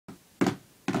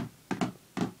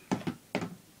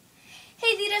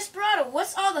Hey, the Desperado,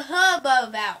 what's all the hubbub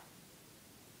about?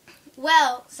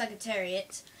 Well,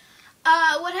 Secretariat,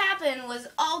 what happened was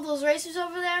all those racers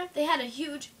over there, they had a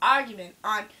huge argument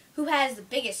on who has the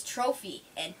biggest trophy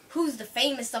and who's the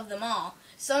famous of them all.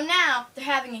 So now they're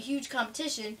having a huge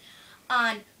competition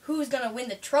on who's going to win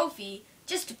the trophy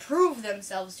just to prove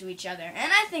themselves to each other.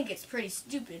 And I think it's pretty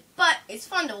stupid, but it's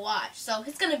fun to watch. So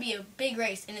it's going to be a big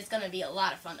race and it's going to be a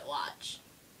lot of fun to watch.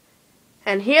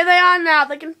 And here they are now,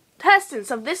 the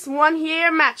contestants of this one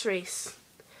here match race.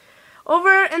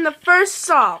 Over in the first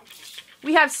stall,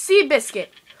 we have Seabiscuit,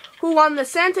 who won the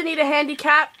Santa Anita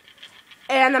Handicap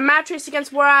and the match race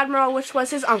against War Admiral, which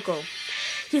was his uncle.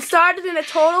 He started in a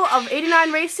total of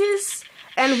 89 races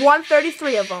and won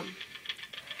 33 of them.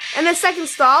 In the second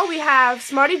stall, we have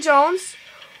Smarty Jones,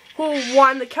 who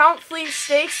won the Count Fleet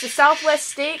Stakes, the Southwest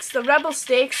Stakes, the Rebel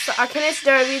Stakes, the Arkansas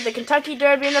Derby, the Kentucky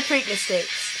Derby, and the Preakness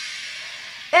Stakes.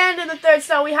 And in the third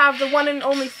stall, we have the one and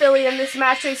only filly in this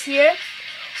match race here,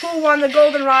 who won the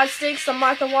Goldenrod Stakes, the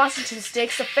Martha Washington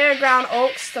Stakes, the Fairground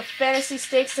Oaks, the Fantasy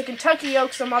Stakes, the Kentucky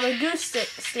Oaks, the Mother Goose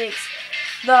Stakes,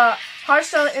 the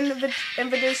Hartstone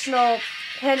Invitational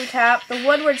Handicap, the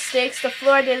Woodward Stakes, the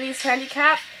Fleur de Lis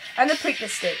Handicap, and the Preakness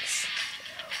Stakes.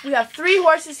 We have 3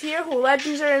 horses here who are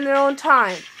legends in their own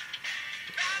time.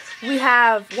 We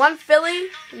have 1 filly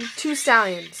and 2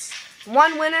 stallions.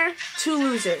 1 winner, 2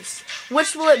 losers.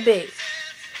 Which will it be?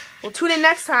 Well, tune in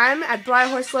next time at Briar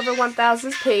Horse Lover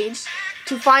 1000's page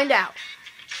to find out.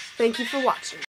 Thank you for watching.